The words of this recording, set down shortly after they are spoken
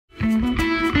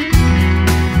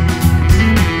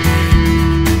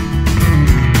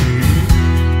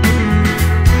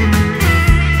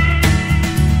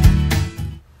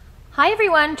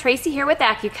everyone, Tracy here with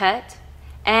AccuCut,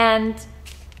 and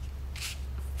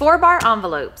 4-bar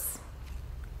envelopes,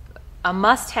 a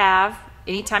must-have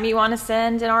anytime you want to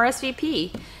send an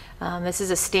RSVP. This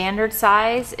is a standard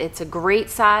size, it's a great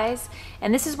size,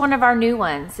 and this is one of our new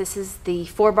ones. This is the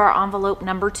 4-bar envelope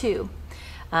number 2.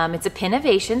 It's a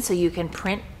Pinnovation, so you can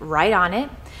print right on it.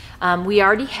 We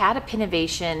already had a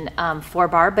Pinnovation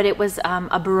 4-bar, but it was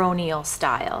a baronial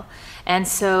style. And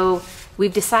so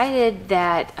we've decided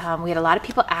that we had a lot of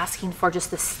people asking for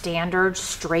just the standard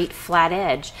straight flat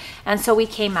edge. And so we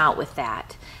came out with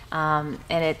that. And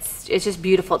it's just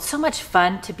beautiful. It's so much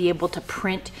fun to be able to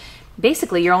print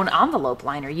basically your own envelope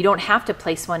liner. You don't have to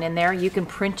place one in there. You can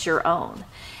print your own.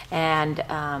 And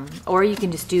or you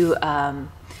can just do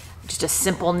just a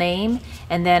simple name,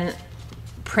 and then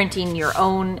printing your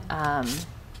own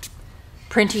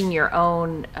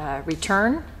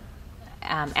return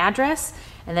address,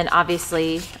 and then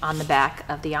obviously on the back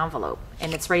of the envelope,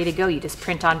 and it's ready to go. You just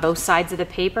print on both sides of the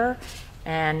paper,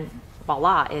 and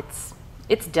voila,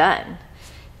 it's done.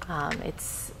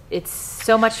 It's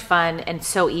so much fun and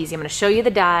so easy. I'm going to show you the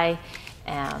die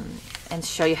and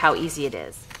show you how easy it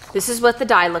is. This is what the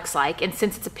die looks like, and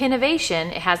since it's a Pinnovation,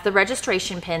 it has the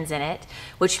registration pins in it,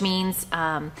 which means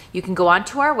you can go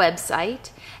onto our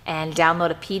website and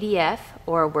download a PDF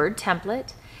or a Word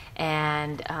template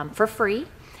and for free,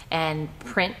 and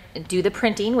do the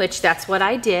printing, which that's what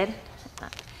I did,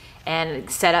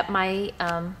 and set up my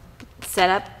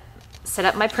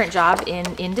print job in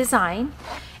InDesign,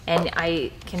 and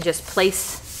I can just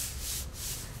place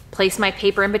my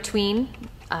paper in between.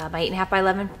 My 8.5 by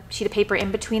 11 sheet of paper in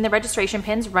between the registration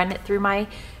pins, run it through my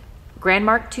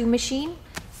GrandeMARK 2 machine,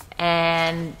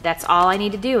 and that's all I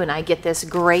need to do, and I get this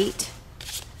great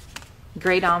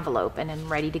envelope, and I'm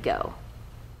ready to go.